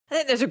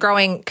think there's a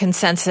growing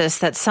consensus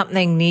that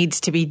something needs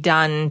to be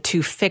done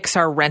to fix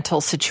our rental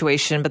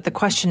situation. But the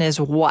question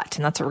is what?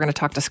 And that's what we're going to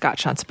talk to Scott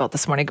Shantz about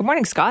this morning. Good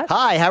morning, Scott.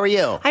 Hi, how are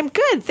you? I'm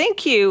good.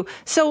 Thank you.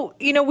 So,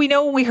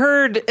 we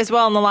heard as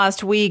well in the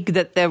last week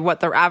that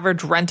their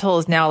average rental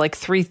is now like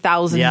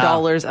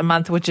 $3,000 a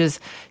month, which is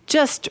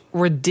just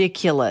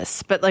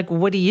ridiculous. But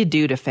what do you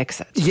do to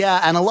fix it?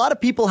 Yeah, and a lot of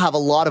people have a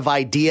lot of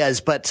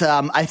ideas, but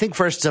I think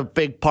first a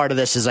big part of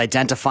this is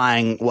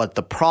identifying what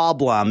the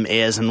problem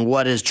is and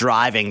what is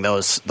driving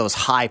those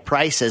high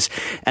prices.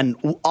 And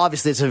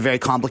obviously it's a very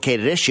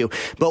complicated issue.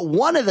 But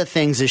one of the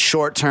things is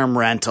short-term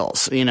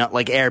rentals,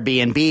 like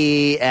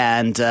Airbnb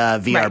and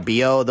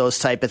VRBO, right. Those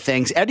type of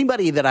things.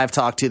 Anybody that I've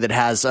talked to that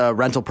has a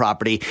rental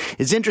property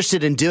is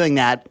interested in doing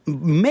that,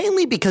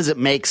 mainly because it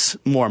makes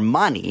more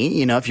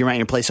money. If you rent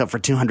your place out for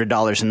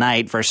 $200 a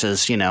night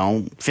versus,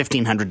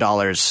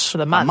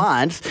 $1,500 a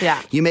month,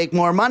 yeah. You make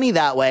more money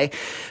that way.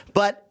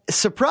 But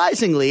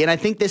surprisingly, and I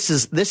think this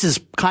is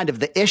kind of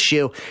the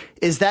issue,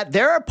 is that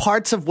there are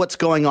parts of what's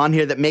going on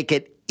here that make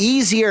it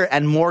easier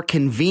and more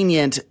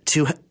convenient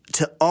to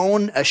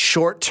own a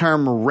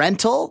short-term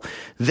rental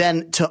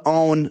than to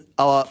own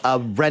a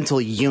rental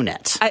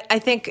unit. I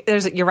think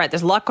you're right.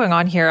 There's a lot going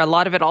on here. A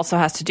lot of it also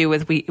has to do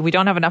with we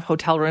don't have enough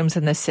hotel rooms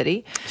in this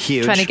city.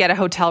 Huge. Trying to get a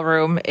hotel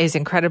room is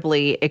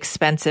incredibly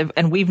expensive,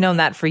 and we've known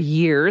that for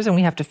years, and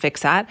we have to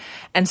fix that.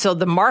 And so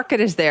the market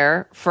is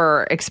there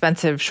for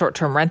expensive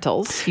short-term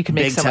rentals. You can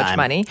make so much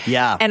money.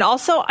 Yeah. And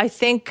also, I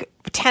think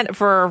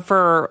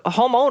for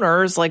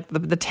homeowners, like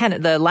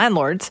the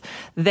landlords,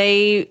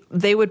 they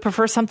would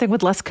prefer something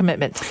with less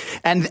commitment.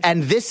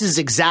 And this is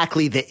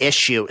exactly the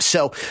issue.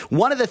 So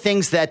one of the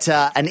things that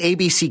an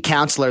ABC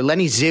counselor,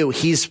 Lenny Zhu,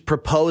 he's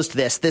proposed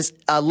this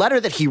letter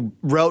that he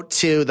wrote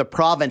to the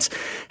province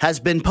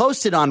has been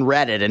posted on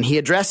Reddit, and he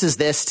addresses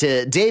this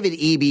to David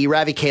Eby,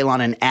 Ravi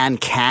Kahlon, and Ann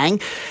Kang.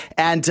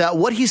 And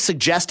what he's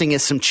suggesting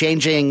is some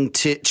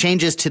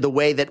changes to the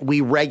way that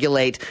we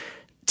regulate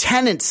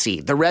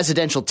tenancy, the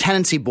residential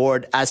tenancy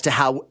board, as to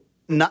how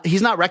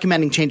he's not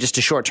recommending changes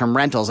to short-term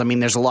rentals. I mean,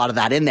 there's a lot of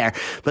that in there.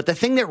 But the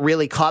thing that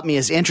really caught me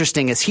as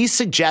interesting is he's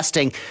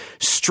suggesting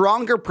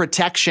stronger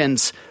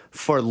protections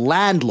for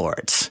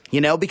landlords,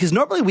 because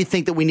normally we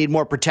think that we need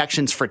more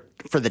protections for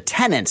the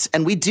tenants,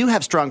 and we do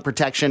have strong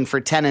protection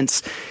for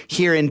tenants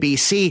here in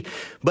BC.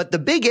 But the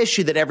big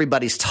issue that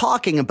everybody's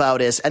talking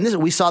about is, and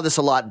we saw this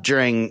a lot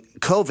during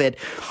COVID,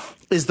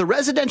 is the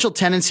residential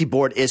tenancy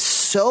board is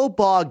so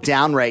bogged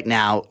down right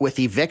now with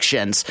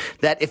evictions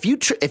that if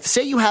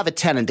say you have a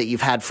tenant that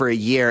you've had for a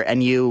year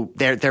and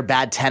they're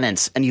bad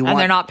tenants and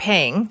they're not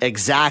paying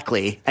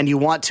exactly, and you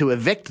want to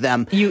evict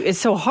them, it's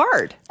so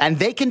hard, and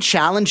they can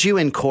challenge you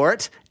in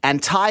court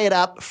and tie it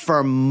up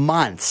for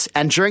months,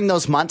 and during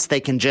those months they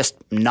can just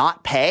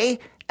not pay,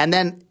 and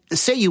then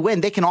say you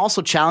win, they can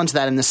also challenge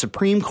that in the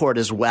Supreme Court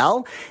as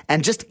well,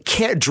 and just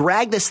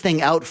drag this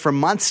thing out for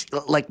months,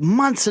 like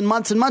months and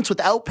months and months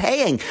without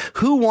paying.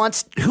 Who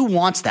wants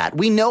that?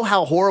 We know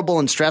how horrible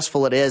and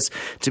stressful it is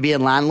to be a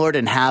landlord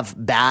and have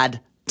bad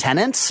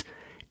tenants.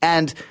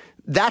 And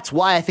that's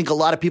why I think a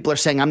lot of people are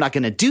saying, I'm not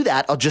going to do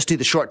that. I'll just do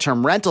the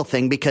short-term rental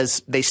thing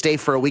because they stay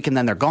for a week and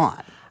then they're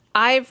gone.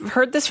 I've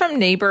heard this from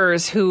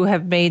neighbors who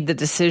have made the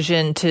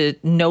decision to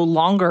no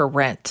longer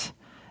rent,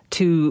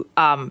 to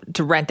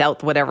rent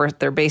out whatever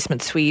their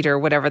basement suite or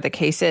whatever the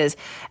case is.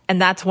 And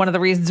that's one of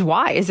the reasons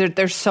why, is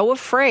they're so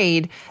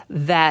afraid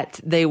that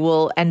they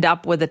will end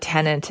up with a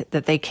tenant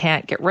that they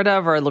can't get rid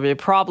of, or it'll be a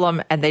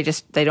problem, and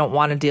they don't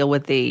want to deal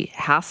with the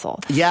hassle.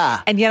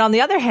 Yeah. And yet on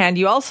the other hand,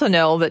 you also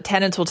know that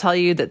tenants will tell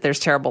you that there's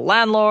terrible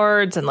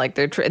landlords and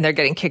they're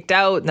getting kicked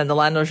out, and then the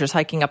landlord's just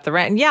hiking up the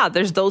rent. And yeah,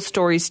 there's those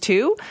stories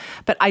too,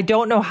 but I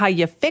don't know how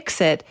you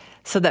fix it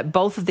so that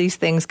both of these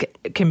things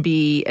can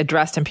be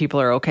addressed and people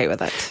are okay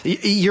with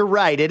it. You're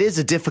right. It is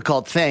a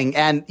difficult thing.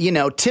 And,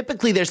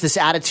 typically there's this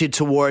attitude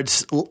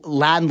towards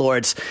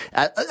landlords.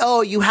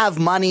 You have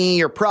money,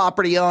 you're a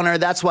property owner.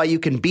 That's why you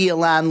can be a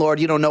landlord.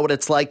 You don't know what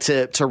it's like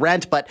to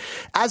rent. But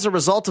as a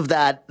result of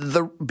that,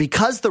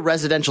 because the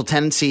residential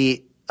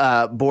tenancy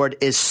board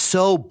is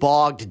so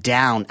bogged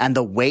down and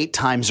the wait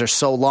times are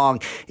so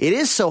long, it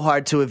is so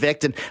hard to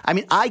evict. And I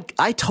mean,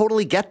 I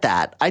totally get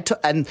that.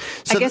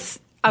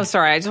 Oh,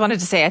 sorry. I just wanted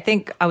to say,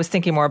 I was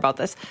thinking more about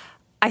this.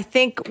 I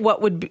think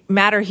what would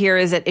matter here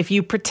is that if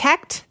you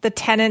protect the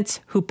tenants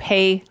who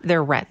pay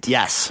their rent.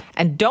 Yes.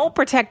 And don't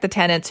protect the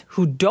tenants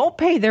who don't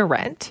pay their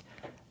rent,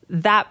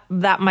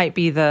 that might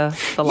be the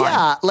line.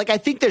 Yeah, I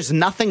think there's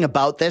nothing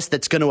about this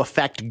that's going to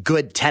affect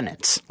good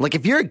tenants.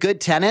 If you're a good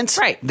tenant,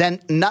 right, then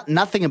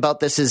nothing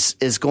about this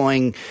is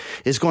going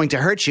to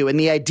hurt you. And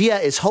the idea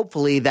is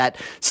hopefully that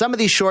some of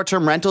these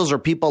short-term rentals, or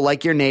people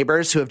like your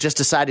neighbors who have just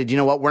decided,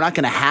 we're not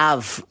going to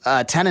have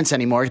tenants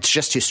anymore, it's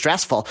just too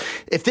stressful.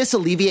 If this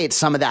alleviates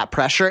some of that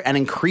pressure and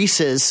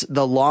increases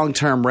the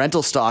long-term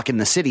rental stock in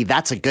the city,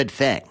 that's a good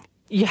thing.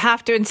 you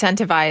have to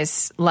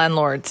incentivize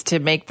landlords to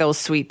make those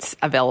suites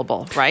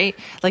available, right?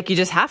 Like you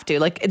just have to.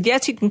 Like,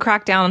 yes, you can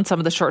crack down on some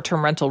of the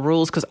short-term rental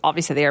rules because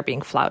obviously they are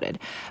being flouted,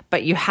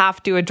 but you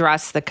have to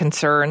address the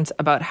concerns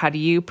about how do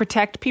you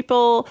protect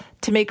people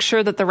to make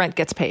sure that the rent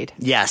gets paid.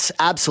 Yes,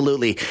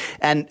 absolutely.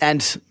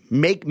 And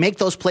make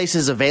those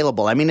places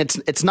available. I mean,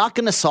 it's not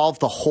going to solve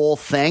the whole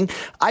thing.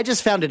 I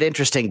just found it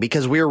interesting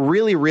because we're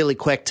really, really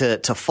quick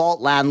to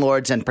fault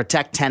landlords and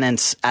protect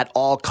tenants at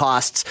all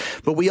costs.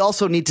 But we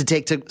also need to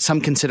take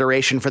some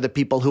consideration for the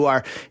people who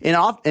are,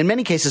 in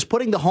many cases,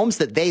 putting the homes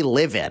that they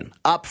live in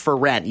up for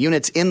rent,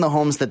 units in the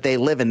homes that they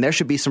live in. There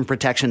should be some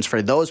protections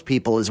for those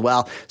people as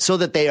well so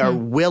that they are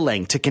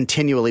willing to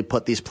continually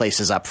put these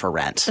places up for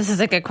rent. This is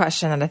a good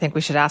question that I think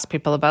we should ask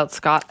people about,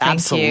 Scott. Thank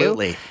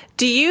Absolutely. you.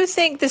 Do you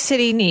think the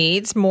city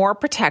needs more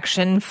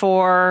protection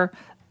for,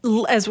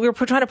 as we were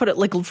trying to put it,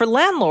 like for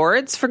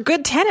landlords, for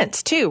good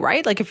tenants too,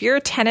 right? Like if you're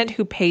a tenant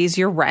who pays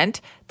your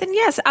rent, then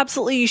yes,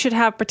 absolutely you should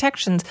have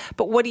protections.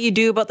 But what do you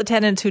do about the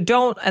tenants who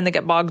don't and they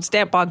get bogged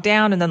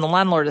down and then the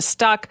landlord is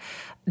stuck?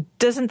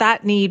 Doesn't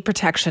that need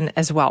protection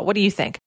as well? What do you think?